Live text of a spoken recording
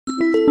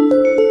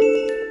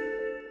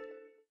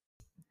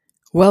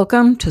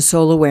Welcome to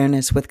Soul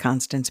Awareness with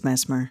Constance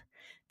Messmer.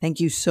 Thank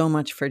you so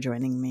much for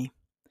joining me.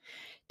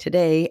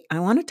 Today, I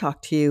want to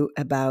talk to you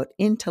about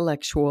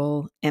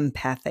intellectual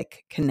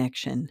empathic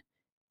connection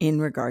in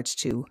regards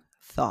to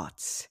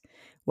thoughts,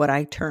 what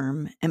I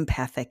term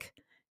empathic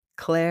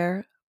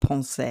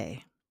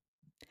ClairPensée.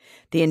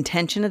 The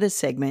intention of this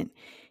segment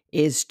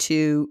is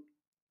to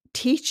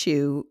teach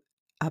you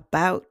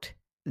about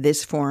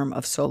this form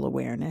of soul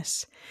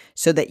awareness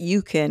so that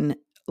you can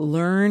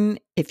learn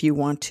if you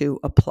want to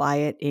apply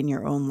it in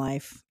your own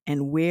life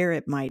and where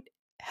it might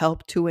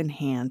help to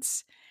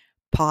enhance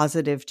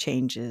positive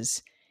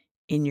changes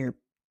in your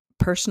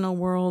personal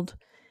world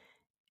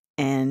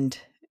and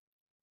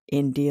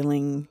in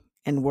dealing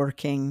and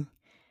working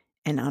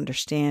and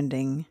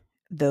understanding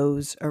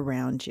those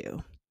around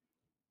you.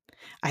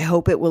 I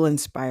hope it will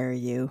inspire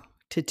you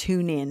to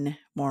tune in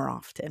more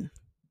often.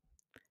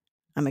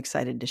 I'm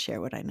excited to share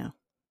what I know.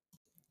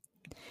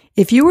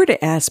 If you were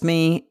to ask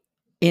me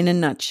in a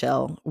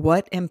nutshell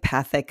what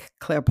empathic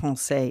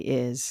clairpensée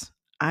is,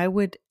 I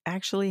would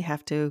actually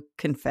have to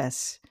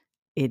confess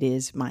it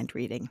is mind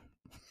reading.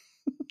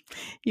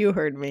 You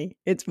heard me.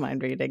 It's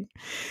mind reading.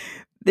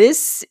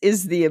 This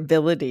is the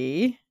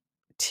ability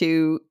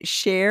to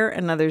share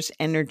another's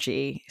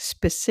energy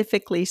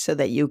specifically so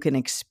that you can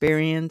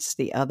experience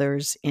the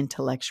other's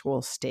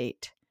intellectual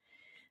state.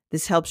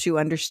 This helps you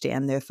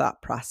understand their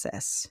thought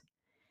process.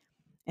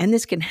 And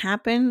this can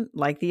happen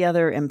like the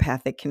other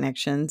empathic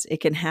connections. It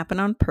can happen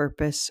on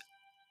purpose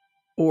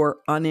or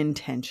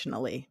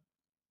unintentionally.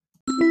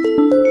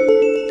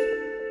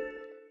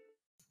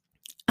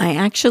 I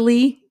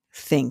actually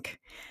think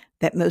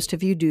that most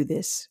of you do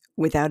this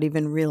without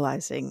even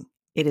realizing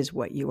it is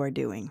what you are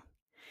doing.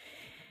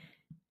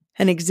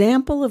 An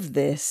example of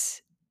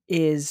this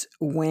is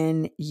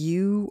when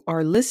you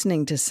are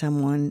listening to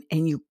someone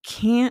and you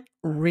can't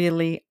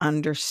really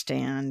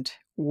understand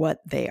what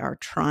they are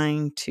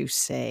trying to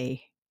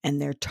say,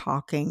 and they're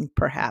talking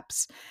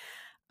perhaps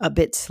a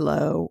bit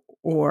slow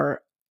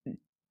or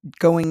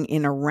going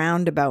in a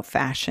roundabout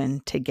fashion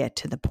to get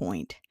to the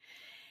point.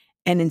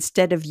 And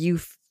instead of you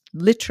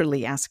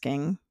literally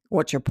asking,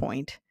 "What's your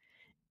point?"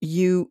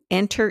 you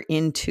enter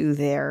into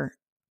their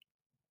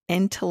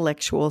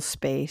intellectual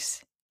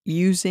space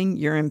using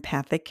your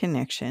empathic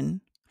connection,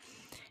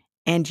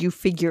 and you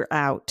figure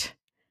out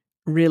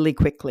really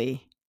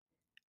quickly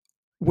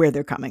where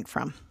they're coming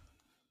from.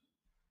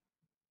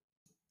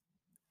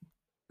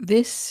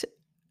 This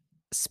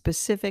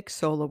specific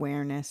soul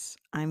awareness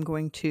I'm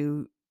going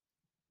to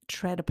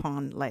tread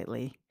upon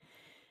lightly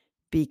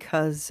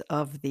because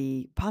of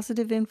the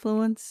positive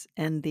influence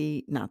and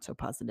the not so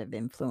positive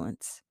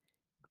influence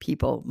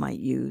people might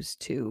use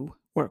to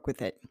work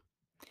with it.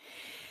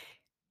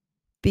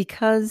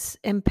 Because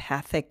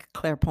empathic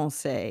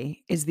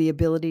clairpensée is the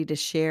ability to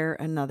share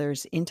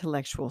another's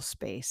intellectual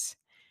space,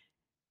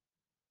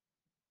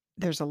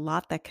 there's a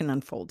lot that can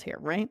unfold here,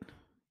 right?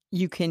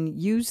 You can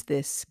use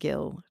this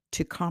skill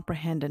to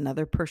comprehend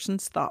another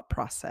person's thought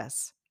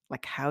process,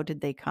 like how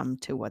did they come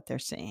to what they're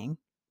saying.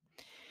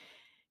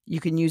 You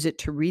can use it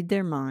to read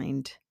their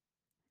mind,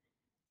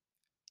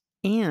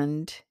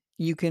 and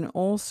you can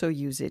also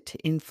use it to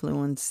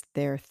influence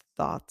their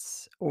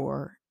thoughts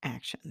or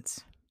actions.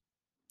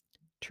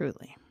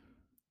 Truly.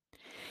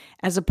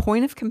 As a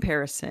point of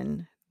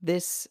comparison,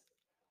 this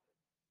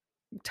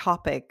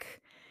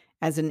topic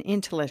as an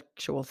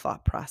intellectual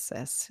thought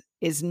process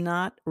is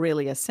not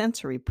really a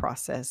sensory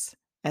process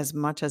as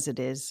much as it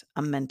is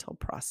a mental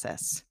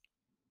process.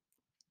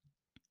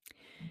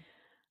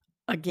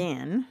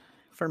 Again,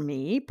 for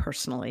me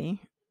personally,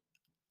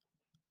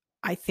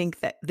 I think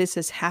that this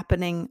is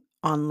happening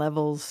on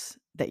levels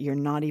that you're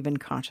not even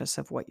conscious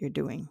of what you're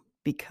doing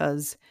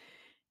because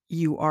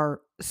you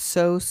are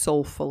so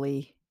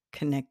soulfully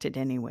connected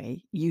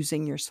anyway,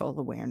 using your soul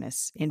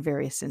awareness in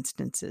various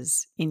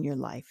instances in your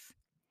life.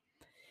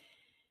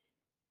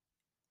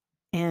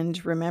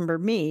 And remember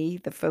me,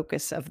 the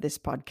focus of this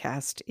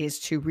podcast is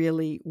to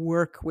really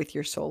work with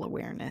your soul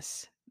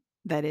awareness.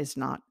 That is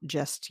not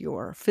just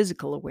your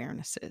physical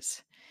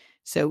awarenesses.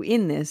 So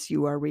in this,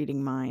 you are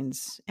reading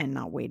minds and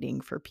not waiting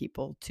for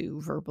people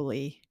to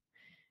verbally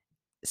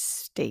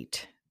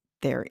state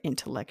their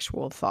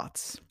intellectual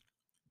thoughts.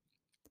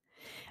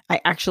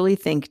 I actually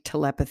think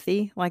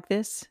telepathy like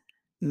this,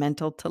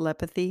 mental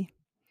telepathy,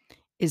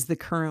 is the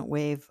current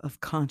wave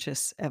of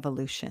conscious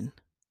evolution.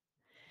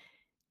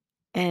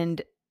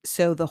 And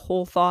so the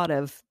whole thought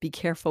of be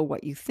careful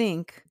what you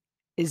think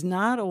is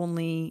not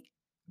only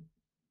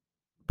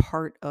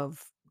part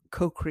of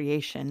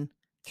co-creation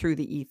through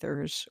the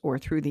ethers or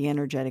through the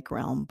energetic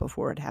realm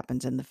before it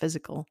happens in the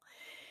physical.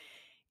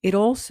 It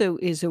also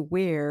is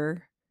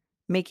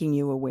making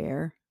you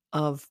aware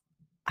of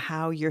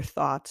how your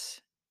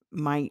thoughts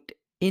might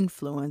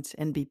influence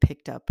and be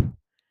picked up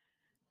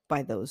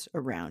by those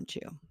around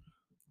you.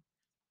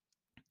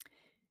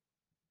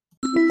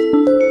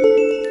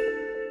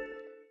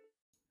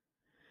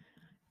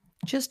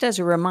 Just as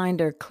a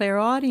reminder,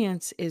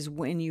 clairaudience is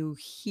when you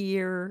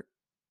hear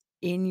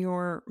in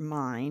your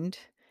mind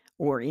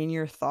or in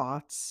your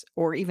thoughts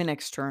or even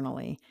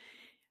externally,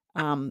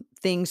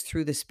 things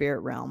through the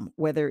spirit realm,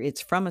 whether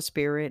it's from a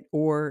spirit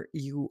or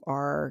you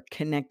are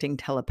connecting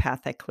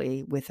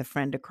telepathically with a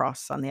friend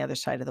across on the other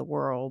side of the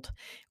world,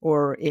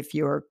 or if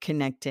you're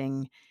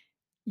connecting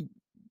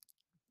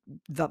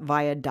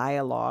via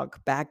dialogue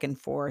back and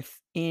forth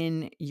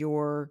in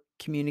your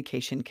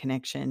communication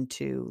connection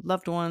to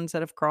loved ones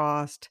that have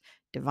crossed,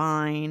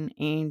 divine,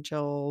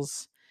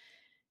 angels,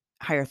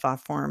 higher thought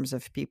forms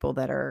of people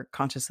that are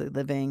consciously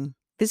living.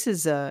 This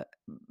is a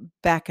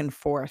back and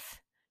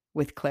forth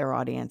with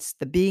clairaudience,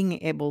 the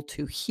being able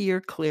to hear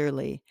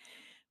clearly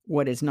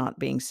what is not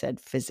being said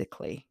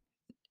physically.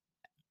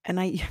 And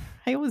I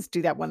I always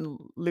do that one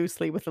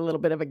loosely with a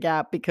little bit of a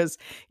gap because,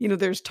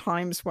 there's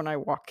times when I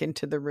walk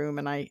into the room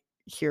and I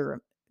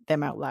hear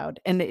them out loud,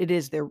 and it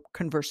is they're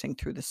conversing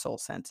through the soul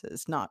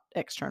senses, not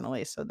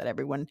externally so that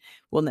everyone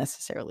will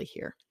necessarily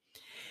hear.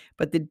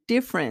 But the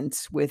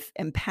difference with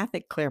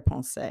empathic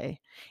clairpensée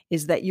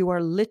is that you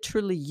are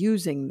literally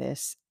using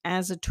this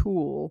as a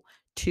tool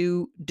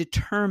to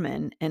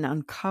determine and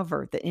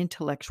uncover the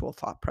intellectual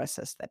thought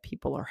process that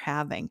people are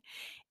having.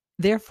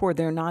 Therefore,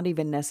 they're not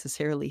even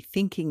necessarily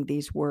thinking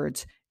these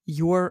words.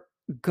 You're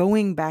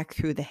going back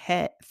through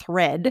the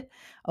thread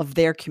of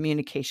their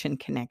communication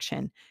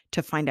connection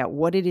to find out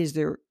what it is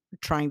they're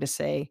trying to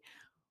say,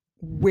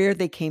 where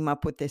they came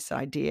up with this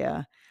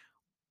idea,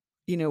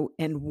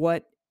 and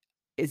what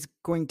is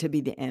going to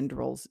be the end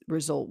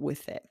result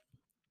with it.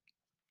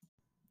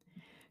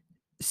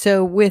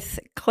 So with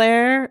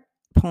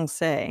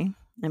clairpensée,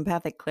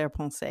 empathic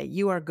clairpensée,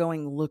 you are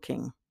going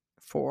looking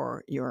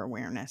for your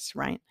awareness,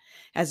 right?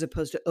 As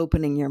opposed to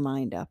opening your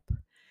mind up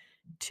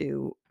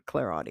to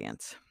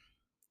clairaudience,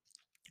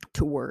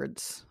 to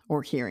words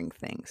or hearing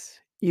things.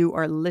 You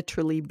are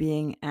literally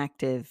being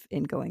active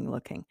in going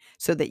looking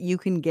so that you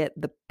can get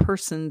the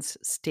person's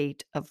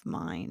state of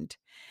mind.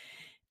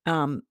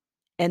 Um,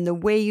 and the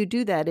way you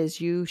do that is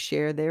you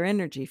share their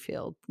energy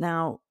field.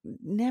 Now,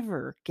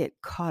 never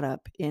get caught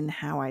up in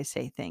how I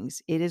say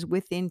things. It is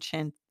with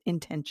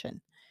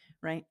intention,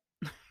 right?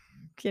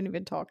 Can't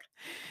even talk.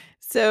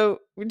 So,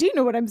 do you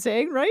know what I'm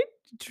saying, right?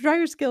 Try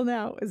your skill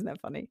now. Isn't that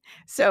funny?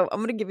 So, I'm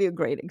going to give you a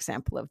great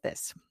example of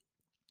this.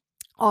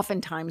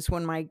 Oftentimes,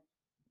 when my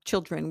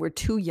children were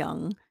too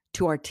young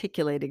to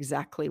articulate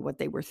exactly what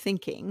they were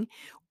thinking,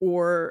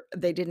 or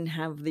they didn't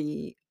have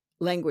the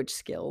language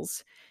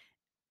skills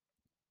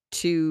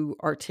to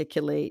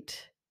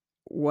articulate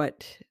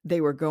what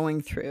they were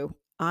going through,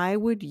 I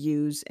would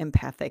use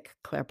empathic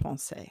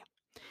clairpensée.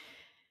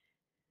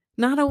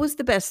 Not always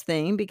the best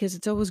thing because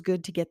it's always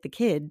good to get the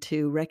kid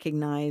to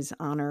recognize,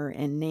 honor,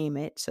 and name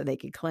it so they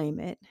could claim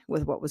it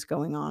with what was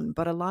going on.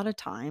 But a lot of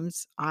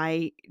times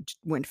I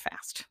went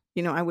fast.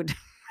 I would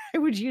I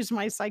would use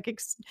my psychic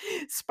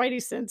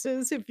spidey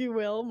senses, if you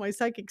will, my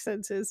psychic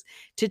senses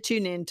to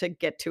tune in to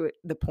get to it,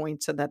 the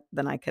point so that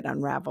then I could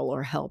unravel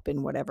or help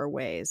in whatever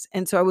ways.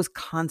 And so I was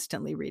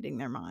constantly reading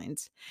their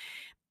minds.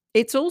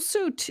 It's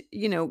also,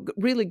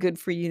 really good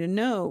for you to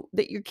know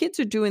that your kids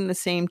are doing the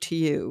same to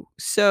you.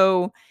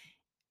 So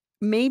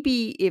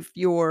maybe if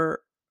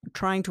you're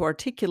trying to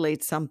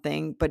articulate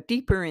something, but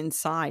deeper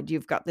inside,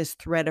 you've got this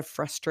thread of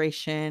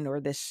frustration or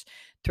this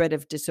thread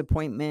of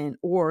disappointment,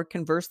 or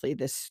conversely,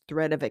 this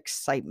thread of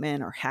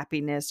excitement or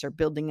happiness or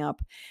building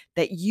up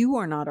that you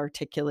are not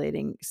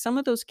articulating. Some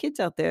of those kids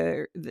out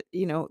there,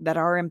 that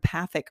are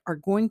empathic are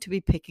going to be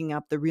picking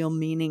up the real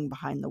meaning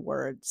behind the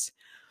words.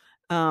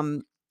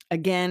 Um,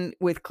 Again,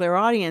 with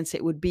clairaudience,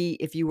 it would be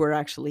if you were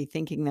actually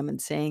thinking them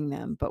and saying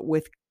them, but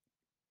with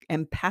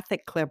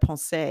empathic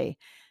clairpensée,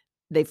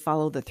 they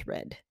follow the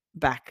thread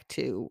back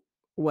to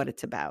what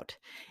it's about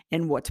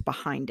and what's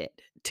behind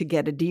it to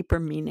get a deeper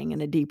meaning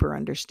and a deeper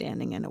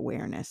understanding and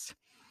awareness.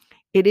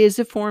 It is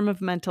a form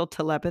of mental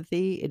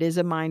telepathy. It is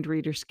a mind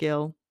reader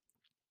skill.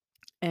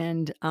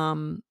 And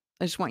I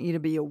just want you to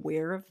be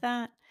aware of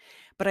that.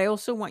 But I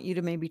also want you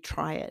to maybe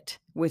try it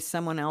with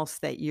someone else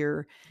that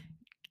you're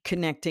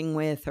connecting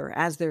with, or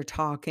as they're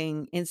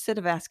talking, instead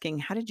of asking,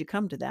 how did you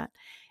come to that?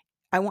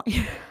 I want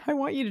you, I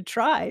want you to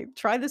try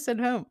this at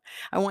home.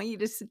 I want you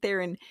to sit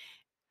there and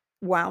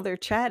while they're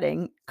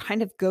chatting,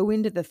 kind of go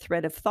into the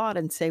thread of thought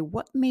and say,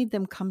 what made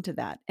them come to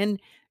that?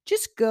 And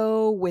just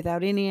go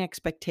without any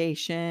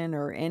expectation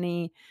or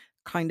any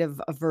kind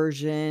of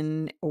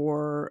aversion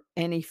or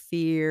any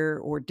fear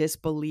or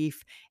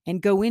disbelief,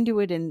 and go into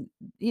it and,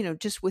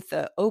 just with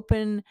the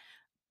open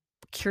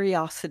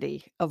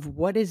curiosity of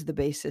what is the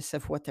basis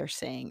of what they're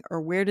saying, or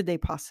where did they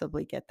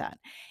possibly get that,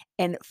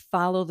 and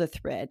follow the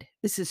thread.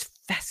 This is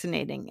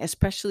fascinating,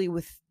 especially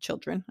with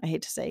children, I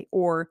hate to say,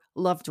 or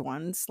loved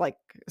ones like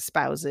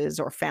spouses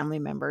or family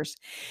members,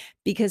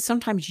 because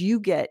sometimes you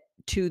get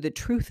to the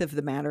truth of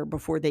the matter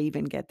before they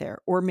even get there,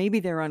 or maybe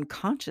they're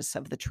unconscious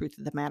of the truth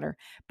of the matter,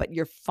 but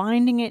you're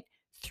finding it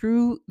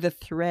through the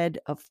thread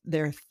of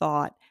their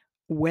thought,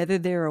 whether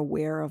they're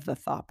aware of the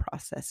thought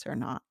process or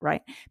not,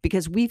 right?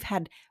 Because we've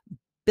had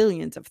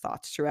billions of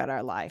thoughts throughout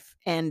our life,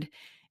 and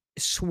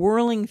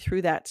swirling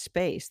through that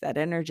space, that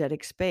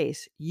energetic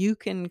space, you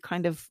can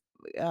kind of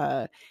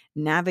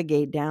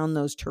navigate down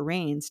those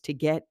terrains to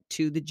get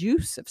to the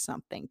juice of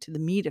something, to the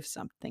meat of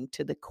something,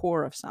 to the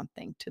core of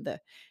something,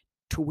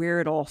 to where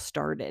it all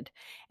started.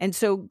 And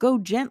so go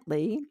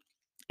gently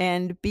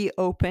and be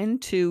open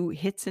to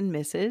hits and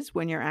misses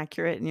when you're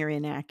accurate and you're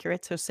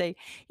inaccurate. So say,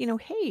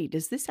 hey,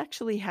 does this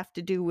actually have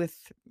to do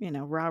with,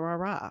 rah, rah,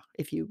 rah,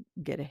 if you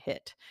get a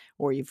hit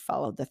or you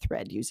follow the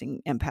thread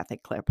using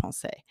empathic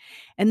ClairPensée.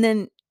 And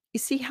then you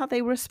see how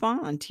they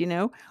respond,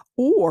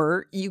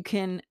 or you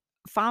can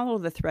follow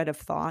the thread of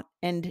thought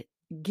and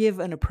give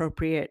an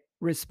appropriate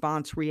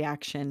response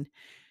reaction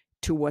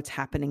to what's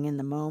happening in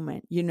the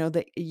moment.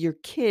 That your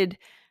kid,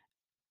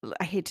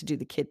 I hate to do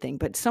the kid thing,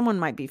 but someone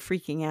might be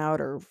freaking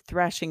out or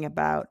thrashing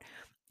about,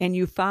 and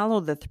you follow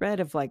the thread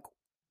of like,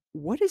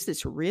 what is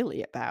this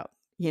really about?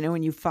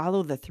 And you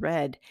follow the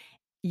thread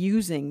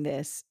using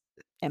this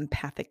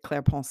empathic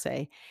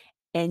clairpensée,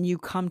 and you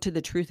come to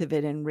the truth of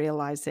it and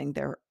realizing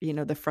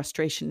the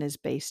frustration is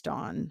based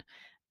on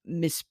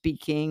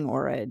misspeaking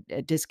or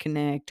a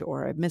disconnect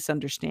or a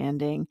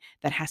misunderstanding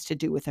that has to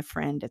do with a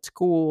friend at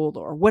school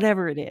or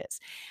whatever it is.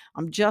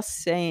 I'm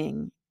just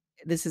saying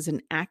this is an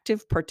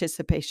active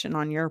participation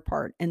on your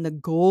part, and the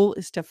goal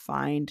is to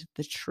find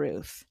the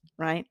truth,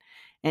 right?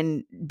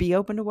 And be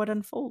open to what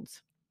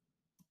unfolds.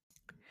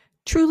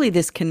 Truly,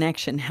 this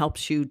connection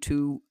helps you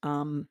to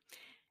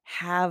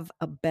have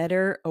a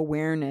better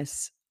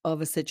awareness of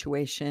a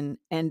situation,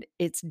 and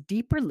it's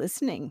deeper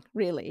listening,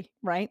 really,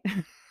 right?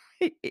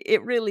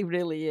 It really,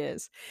 really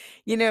is.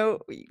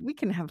 We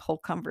can have whole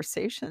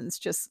conversations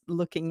just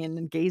looking in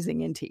and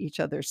gazing into each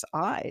other's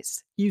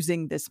eyes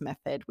using this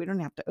method. We don't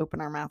have to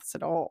open our mouths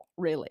at all,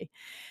 really.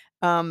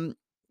 Um,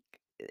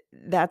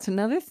 that's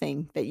another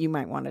thing that you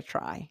might want to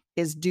try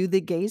is do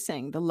the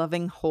gazing, the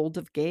loving hold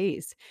of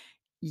gaze.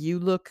 You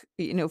look,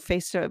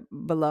 face a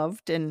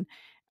beloved and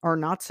or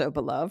not so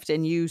beloved,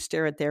 and you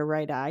stare at their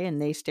right eye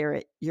and they stare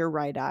at your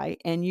right eye.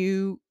 And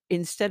you,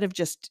 instead of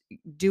just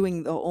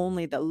doing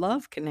only the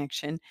love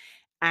connection,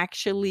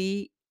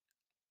 actually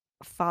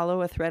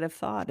follow a thread of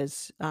thought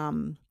as,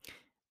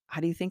 how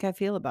do you think I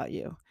feel about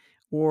you?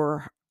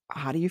 Or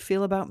how do you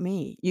feel about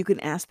me? You can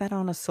ask that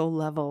on a soul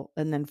level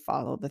and then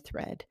follow the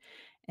thread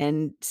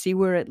and see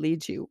where it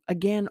leads you.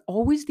 Again,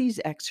 always these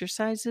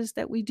exercises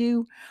that we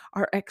do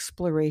are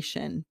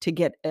exploration to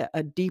get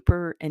a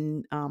deeper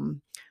and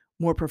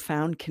more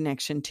profound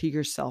connection to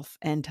yourself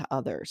and to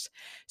others.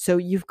 So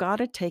you've got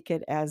to take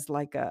it as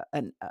like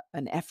an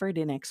effort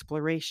in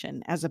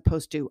exploration, as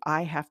opposed to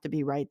I have to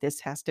be right.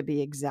 This has to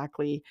be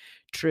exactly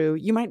true.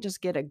 You might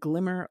just get a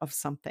glimmer of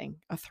something,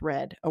 a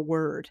thread, a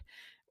word,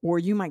 or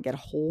you might get a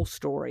whole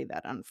story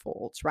that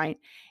unfolds, right?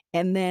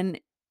 And then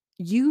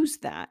use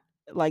that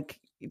like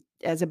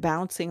as a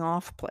bouncing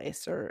off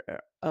place or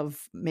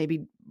of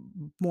maybe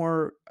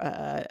more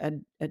a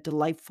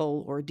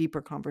delightful or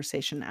deeper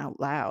conversation out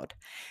loud.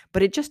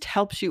 But it just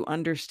helps you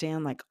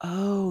understand like,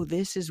 oh,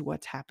 this is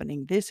what's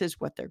happening, this is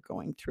what they're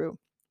going through,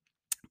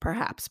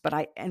 perhaps. But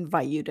I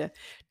invite you to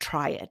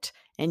try it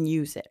and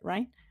use it,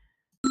 right?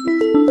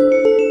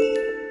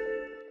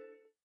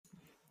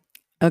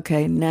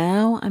 Okay,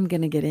 now I'm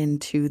going to get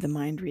into the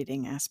mind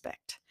reading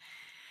aspect.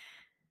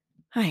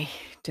 I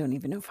don't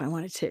even know if I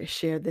wanted to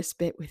share this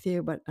bit with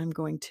you, but I'm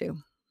going to.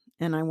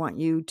 And I want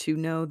you to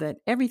know that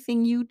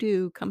everything you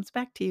do comes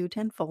back to you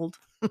tenfold,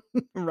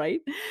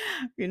 right?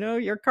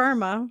 Your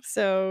karma.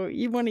 So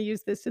you want to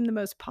use this in the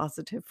most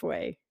positive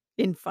way,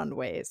 in fun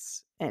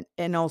ways,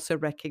 and also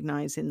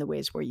recognize in the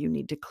ways where you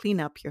need to clean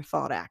up your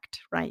thought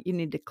act, right? You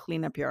need to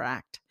clean up your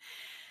act.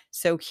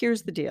 So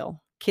here's the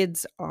deal.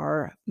 Kids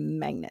are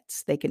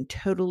magnets. They can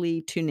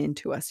totally tune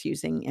into us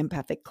using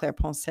empathic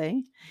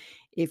clairpensée.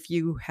 If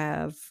you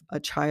have a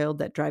child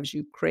that drives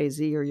you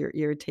crazy or you're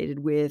irritated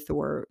with,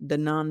 or the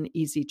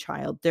non-easy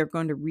child, they're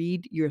going to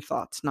read your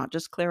thoughts, not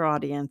just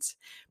clairaudience,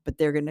 but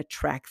they're going to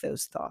track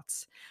those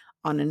thoughts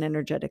on an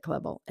energetic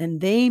level. And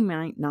they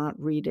might not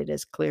read it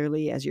as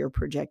clearly as you're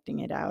projecting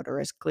it out or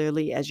as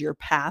clearly as your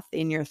path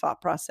in your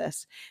thought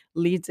process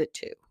leads it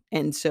to.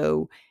 And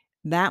so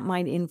that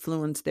might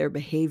influence their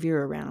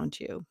behavior around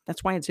you.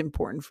 That's why it's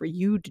important for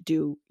you to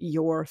do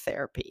your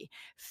therapy,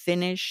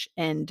 finish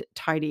and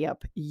tidy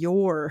up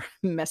your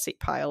messy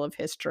pile of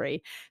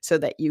history so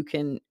that you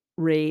can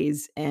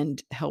raise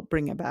and help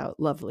bring about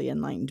lovely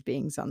enlightened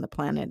beings on the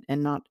planet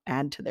and not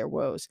add to their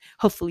woes.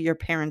 Hopefully your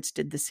parents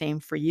did the same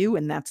for you,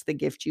 and that's the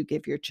gift you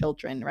give your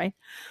children, right?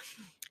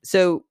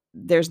 So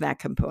there's that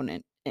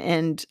component.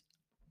 And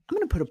I'm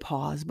going to put a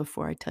pause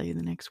before I tell you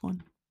the next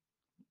one.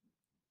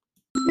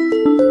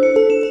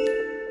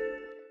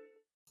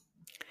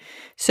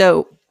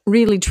 So,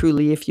 really,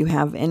 truly, if you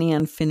have any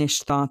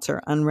unfinished thoughts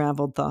or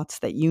unraveled thoughts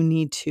that you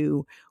need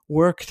to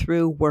work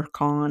through,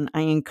 work on,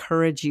 I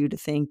encourage you to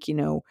think,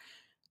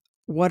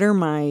 what are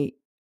my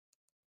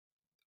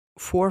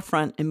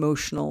forefront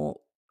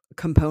emotional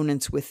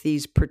components with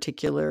these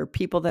particular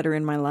people that are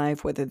in my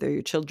life, whether they're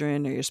your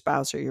children or your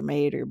spouse or your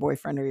mate or your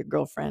boyfriend or your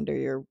girlfriend or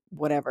your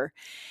whatever.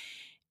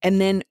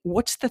 And then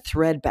what's the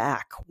thread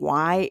back?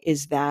 Why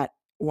is that?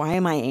 Why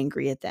am I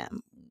angry at them?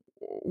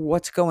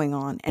 what's going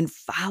on and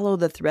follow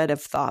the thread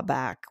of thought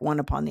back one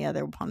upon the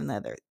other, upon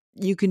another.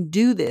 You can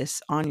do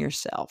this on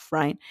yourself,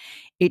 right?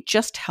 It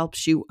just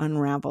helps you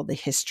unravel the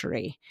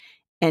history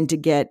and to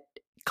get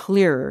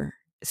clearer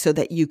so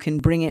that you can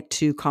bring it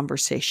to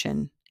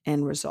conversation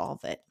and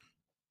resolve it.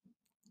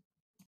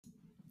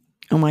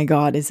 Oh my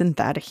God, isn't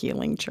that a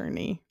healing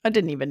journey? I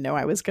didn't even know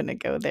I was going to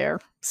go there.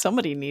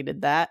 Somebody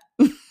needed that.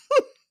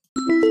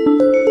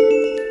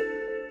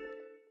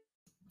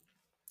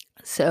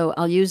 So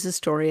I'll use the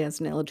story as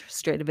an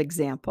illustrative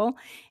example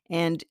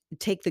and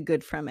take the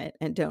good from it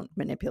and don't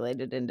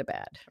manipulate it into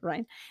bad,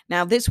 right?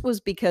 Now, this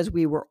was because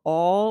we were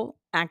all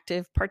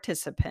active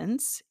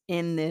participants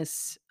in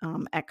this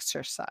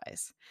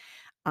exercise.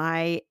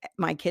 My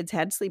kids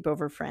had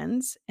sleepover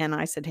friends, and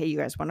I said, "Hey, you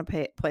guys want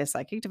to play a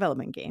psychic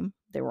development game?"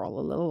 They were all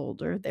a little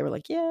older. They were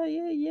like, "Yeah,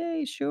 yeah,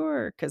 yeah,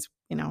 sure," because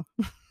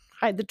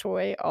hide the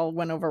toy all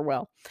went over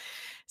well.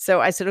 So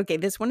I said, "Okay,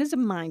 this one is a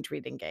mind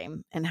reading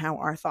game and how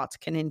our thoughts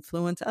can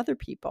influence other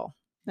people."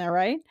 All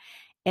right.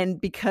 And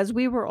because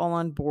we were all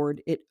on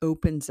board, it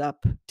opens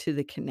up to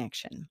the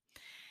connection.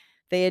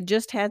 They had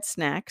just had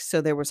snacks, so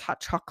there was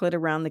hot chocolate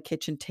around the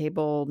kitchen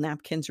table,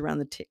 napkins around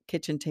the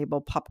kitchen table,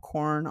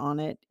 popcorn on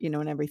it,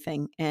 and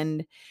everything.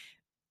 And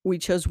we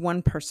chose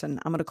one person,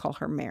 I'm going to call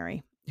her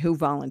Mary, who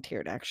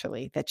volunteered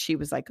actually, that she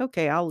was like,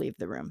 "Okay, I'll leave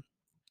the room."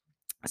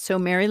 So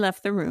Mary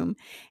left the room,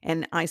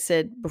 and I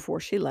said before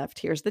she left,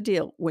 "Here's the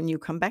deal. When you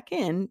come back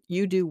in,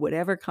 you do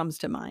whatever comes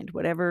to mind,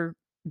 whatever.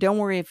 Don't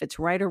worry if it's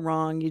right or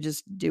wrong. You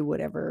just do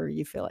whatever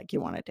you feel like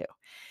you want to do.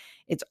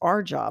 It's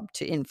our job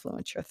to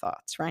influence your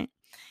thoughts, right?"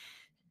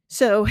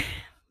 So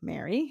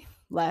Mary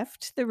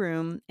left the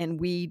room, and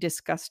we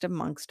discussed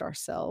amongst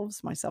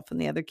ourselves, myself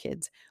and the other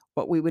kids,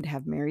 what we would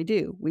have Mary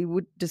do. We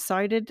would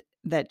decided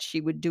that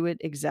she would do it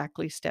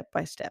exactly step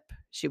by step.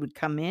 She would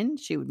come in,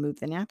 she would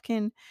move the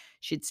napkin,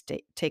 she'd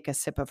take a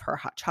sip of her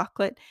hot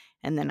chocolate,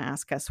 and then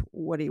ask us,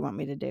 "What do you want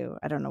me to do?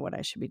 I don't know what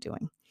I should be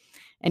doing,"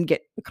 and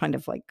get kind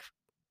of like,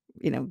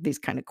 these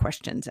kind of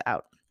questions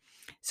out.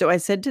 So I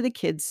said to the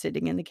kids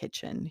sitting in the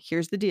kitchen,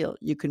 "Here's the deal.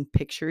 You can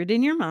picture it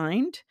in your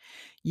mind.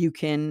 You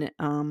can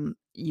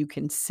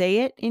say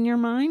it in your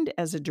mind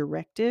as a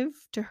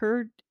directive to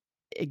her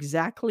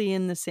exactly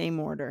in the same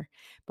order.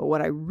 But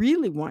what I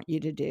really want you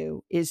to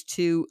do is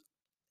to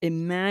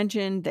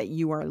imagine that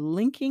you are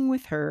linking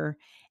with her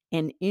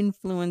and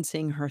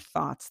influencing her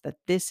thoughts, that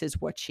this is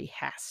what she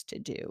has to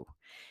do.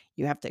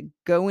 You have to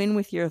go in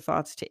with your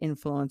thoughts to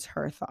influence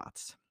her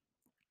thoughts.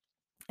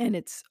 And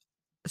it's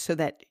so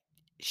that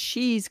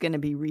she's going to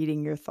be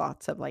reading your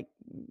thoughts of like,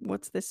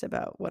 what's this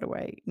about? What do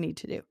I need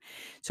to do?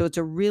 So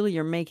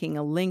you're making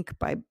a link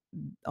by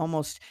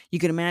almost, you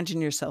can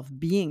imagine yourself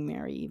being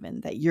Mary,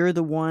 even that you're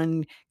the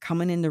one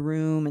coming in the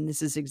room and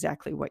this is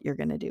exactly what you're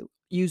going to do.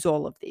 Use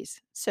all of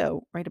these.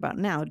 So right about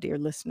now, dear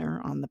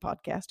listener on the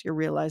podcast, you're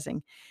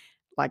realizing,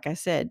 like I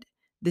said,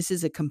 this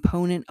is a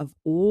component of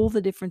all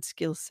the different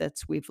skill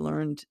sets we've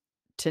learned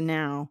to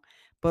now,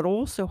 but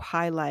also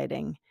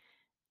highlighting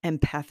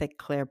empathic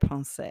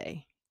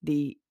ClairPensée,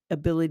 the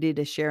ability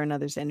to share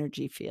another's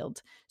energy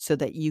field so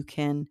that you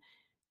can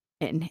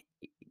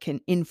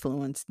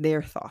influence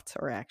their thoughts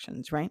or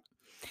actions, right?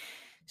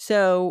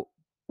 So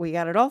we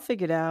got it all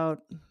figured out.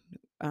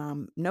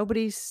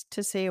 Nobody's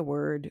to say a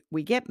word.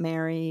 We get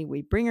Mary,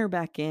 we bring her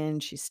back in.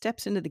 She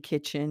steps into the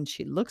kitchen.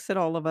 She looks at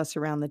all of us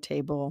around the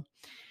table.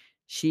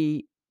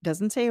 She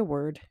doesn't say a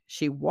word.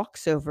 She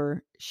walks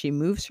over. She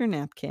moves her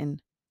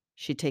napkin.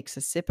 She takes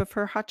a sip of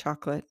her hot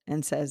chocolate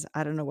and says,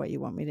 "I don't know what you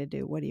want me to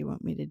do. What do you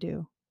want me to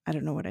do? I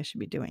don't know what I should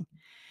be doing."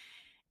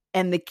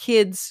 And the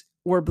kids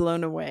were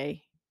blown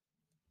away.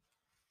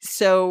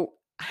 So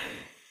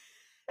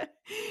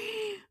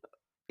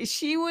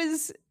she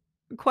was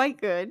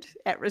quite good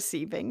at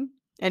receiving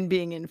and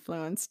being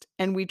influenced.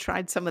 And we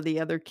tried some of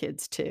the other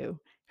kids too,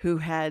 who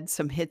had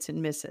some hits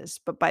and misses.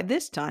 But by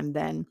this time,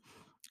 then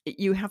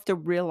you have to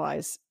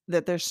realize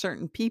that there's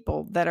certain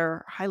people that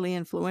are highly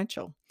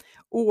influential,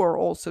 or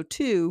also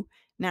too,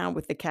 now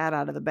with the cat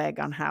out of the bag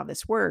on how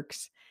this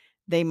works,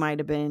 they might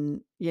have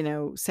been,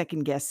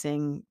 second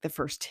guessing the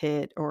first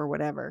hit or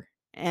whatever.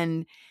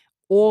 And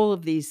all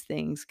of these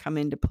things come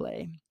into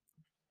play.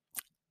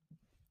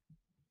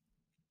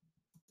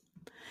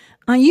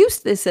 I use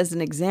this as an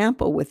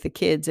example with the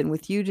kids and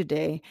with you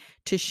today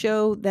to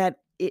show that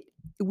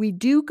we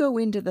do go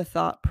into the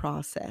thought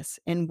process,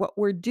 and what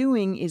we're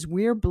doing is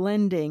we're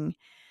blending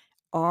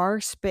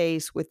our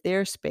space with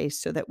their space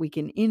so that we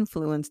can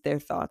influence their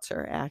thoughts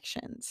or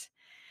actions.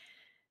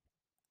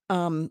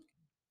 Um,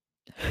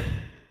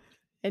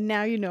 and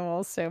now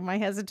also my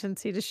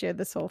hesitancy to share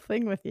this whole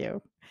thing with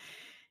you.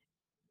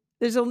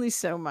 There's only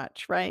so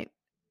much, right?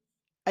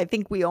 I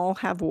think we all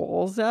have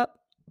walls up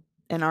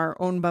in our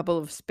own bubble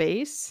of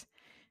space,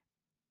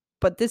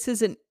 but this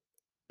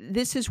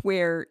is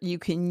where you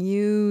can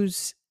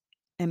use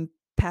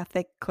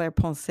empathic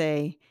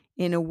clairpensée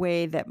in a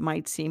way that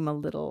might seem a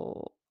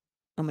little,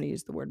 I'm going to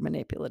use the word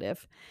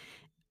manipulative.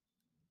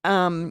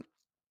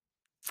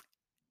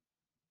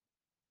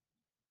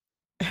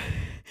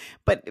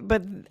 But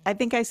But I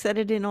think I said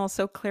it in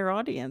also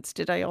clairaudience.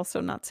 Did I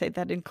also not say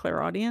that in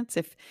clairaudience?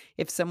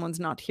 If someone's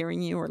not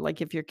hearing you, or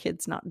like if your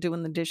kid's not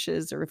doing the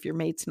dishes, or if your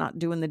mate's not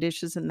doing the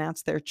dishes and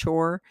that's their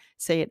chore,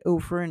 say it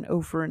over and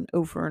over and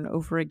over and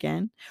over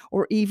again.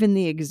 Or even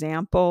the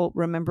example,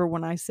 remember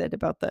when I said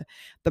about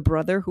the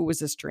brother who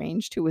was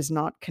estranged, who was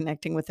not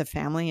connecting with the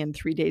family, and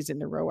 3 days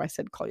in a row I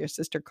said, call your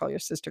sister, call your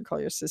sister, call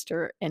your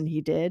sister, and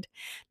he did.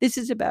 This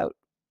is about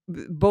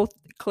both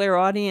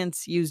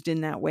clairaudience used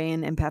in that way,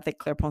 and empathic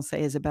clairpensée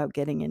is about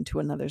getting into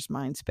another's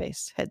mind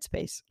space,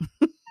 headspace.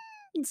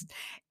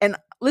 And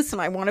listen,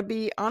 I want to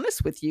be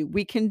honest with you.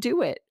 We can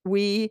do it.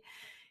 We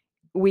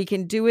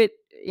can do it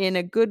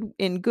in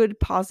good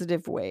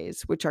positive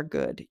ways, which are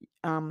good.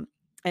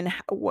 And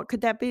what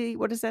could that be?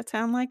 What does that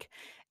sound like?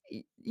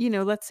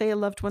 Let's say a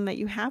loved one that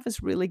you have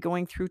is really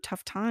going through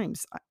tough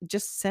times.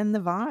 Just send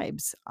the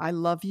vibes. I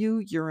love you.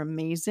 You're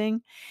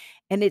amazing.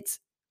 And it's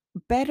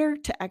better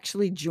to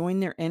actually join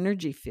their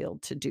energy field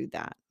to do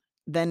that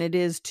than it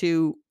is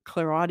to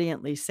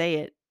clairaudiently say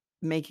it,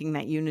 making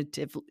that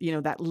unitive,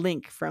 that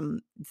link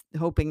from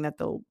hoping that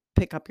they'll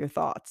pick up your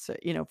thoughts,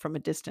 from a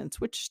distance,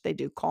 which they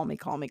do. Call me,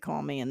 call me,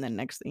 call me. And then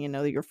next thing you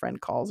know, your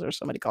friend calls or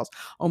somebody calls.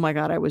 Oh my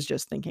God, I was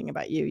just thinking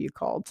about you. You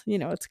called.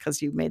 It's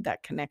because you made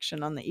that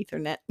connection on the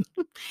Ethernet,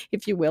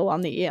 if you will,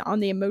 on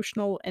the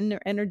emotional and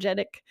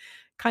energetic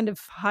kind of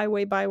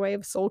highway byway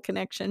of soul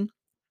connection.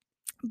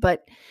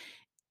 But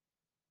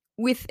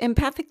with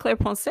empathic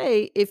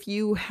clairpensée, if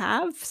you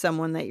have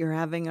someone that you're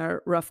having a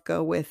rough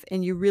go with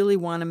and you really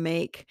want to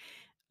make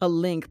a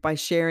link by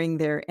sharing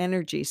their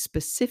energy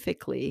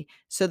specifically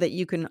so that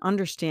you can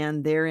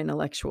understand their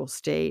intellectual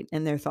state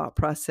and their thought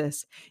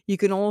process, you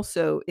can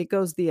also, it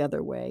goes the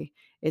other way.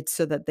 It's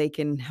so that they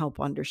can help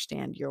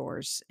understand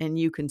yours, and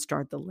you can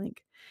start the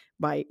link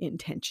by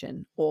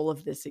intention. All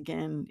of this,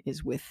 again,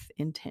 is with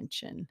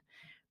intention.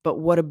 But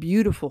what a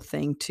beautiful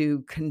thing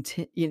to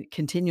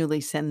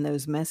continually send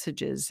those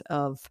messages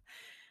of,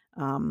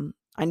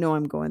 I know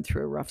I'm going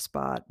through a rough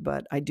spot,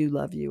 but I do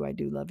love you. I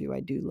do love you. I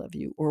do love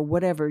you. Or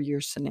whatever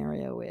your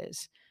scenario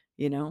is,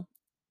 you know?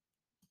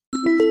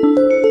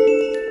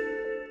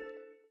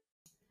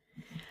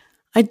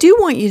 I do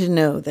want you to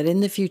know that in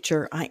the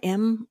future, I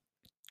am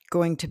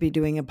going to be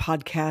doing a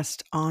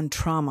podcast on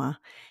trauma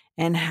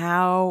and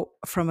how,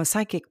 from a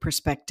psychic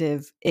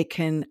perspective, it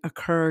can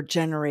occur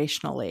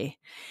generationally.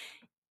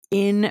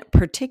 In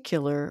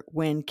particular,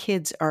 when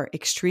kids are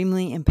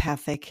extremely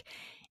empathic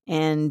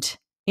and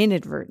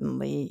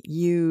inadvertently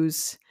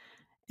use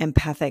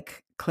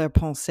empathic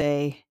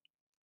clairpensée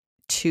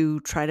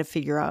to try to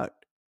figure out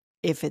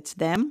if it's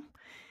them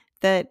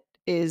that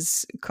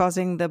is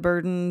causing the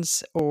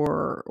burdens,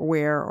 or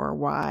where or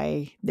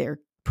why their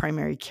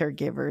primary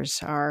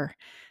caregivers are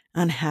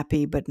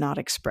unhappy but not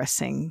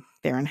expressing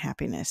their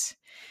unhappiness.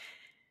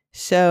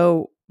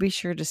 So be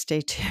sure to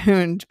stay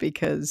tuned,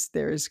 because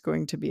there's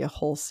going to be a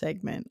whole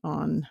segment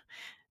on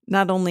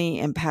not only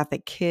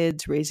empathic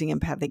kids, raising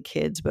empathic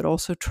kids, but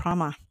also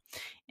trauma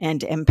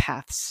and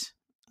empaths.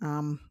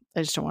 I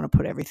just don't want to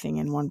put everything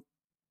in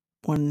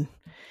one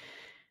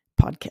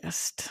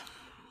podcast.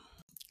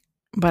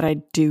 But I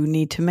do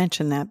need to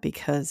mention that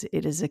because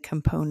it is a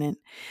component.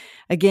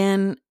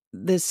 Again,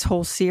 this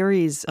whole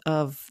series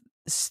of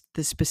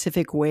the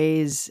specific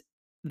ways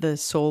the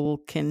soul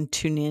can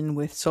tune in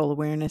with soul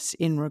awareness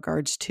in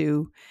regards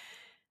to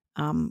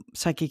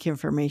psychic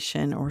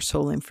information or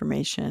soul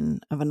information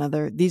of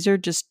another. These are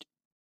just,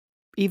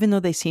 even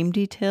though they seem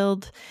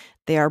detailed,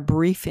 they are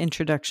brief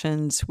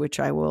introductions, which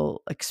I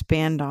will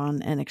expand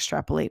on and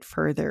extrapolate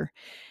further.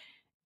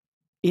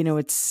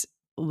 It's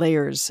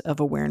layers of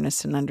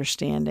awareness and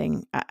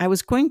understanding. I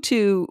was going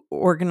to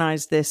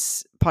organize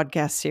this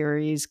podcast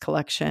series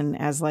collection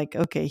as like,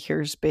 okay,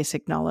 here's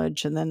basic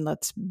knowledge, and then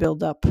let's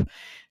build up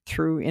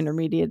through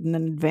intermediate and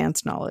then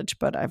advanced knowledge.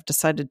 But I've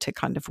decided to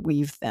kind of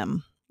weave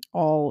them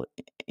all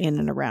in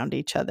and around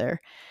each other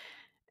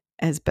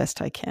as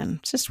best I can.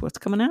 It's just what's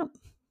coming out.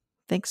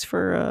 Thanks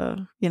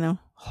for,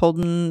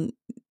 holding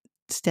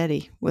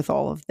steady with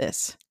all of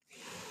this.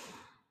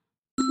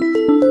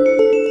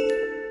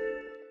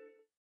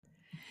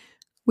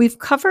 We've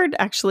covered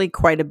actually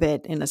quite a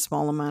bit in a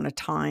small amount of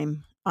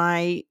time.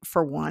 I,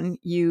 for one,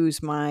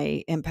 use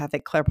my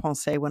empathic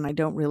clairpensée when I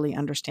don't really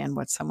understand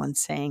what someone's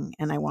saying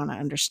and I want to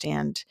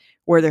understand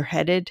where they're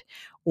headed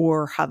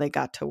or how they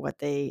got to what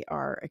they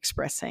are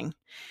expressing.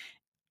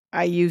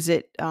 I use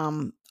it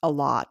a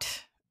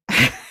lot,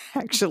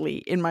 actually,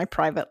 in my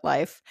private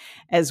life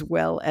as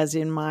well as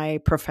in my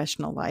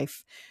professional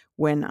life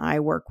when I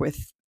work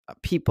with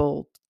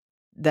people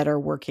that are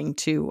working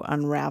to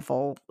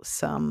unravel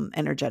some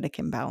energetic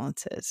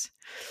imbalances.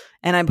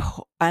 And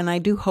I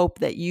do hope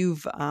that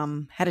you've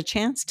had a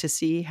chance to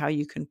see how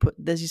you can put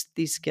these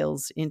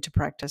skills into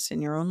practice in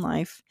your own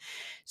life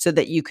so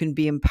that you can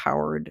be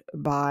empowered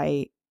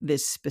by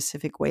this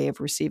specific way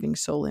of receiving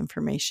soul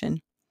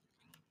information.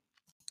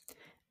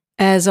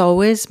 As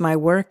always, my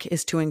work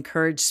is to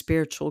encourage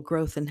spiritual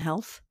growth and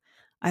health.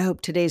 I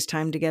hope today's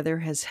time together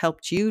has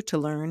helped you to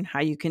learn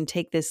how you can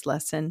take this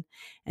lesson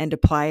and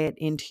apply it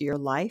into your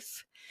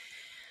life.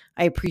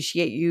 I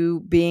appreciate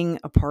you being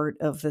a part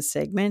of the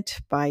segment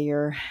by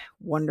your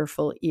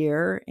wonderful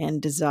ear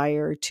and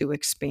desire to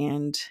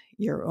expand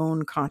your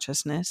own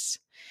consciousness.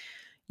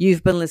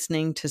 You've been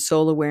listening to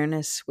Soul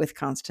Awareness with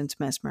Constance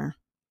Messmer.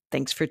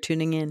 Thanks for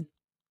tuning in.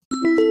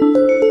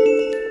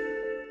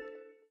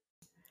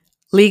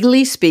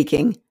 Legally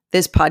speaking,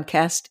 this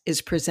podcast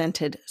is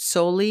presented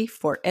solely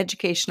for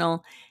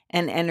educational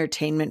and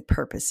entertainment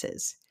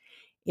purposes.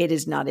 It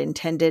is not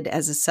intended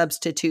as a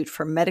substitute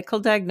for medical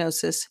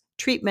diagnosis,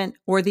 treatment,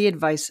 or the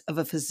advice of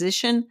a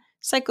physician,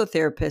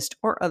 psychotherapist,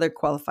 or other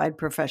qualified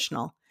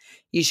professional.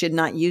 You should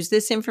not use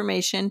this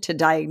information to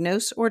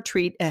diagnose or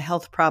treat a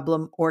health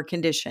problem or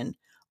condition.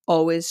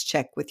 Always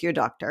check with your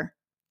doctor.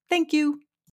 Thank you.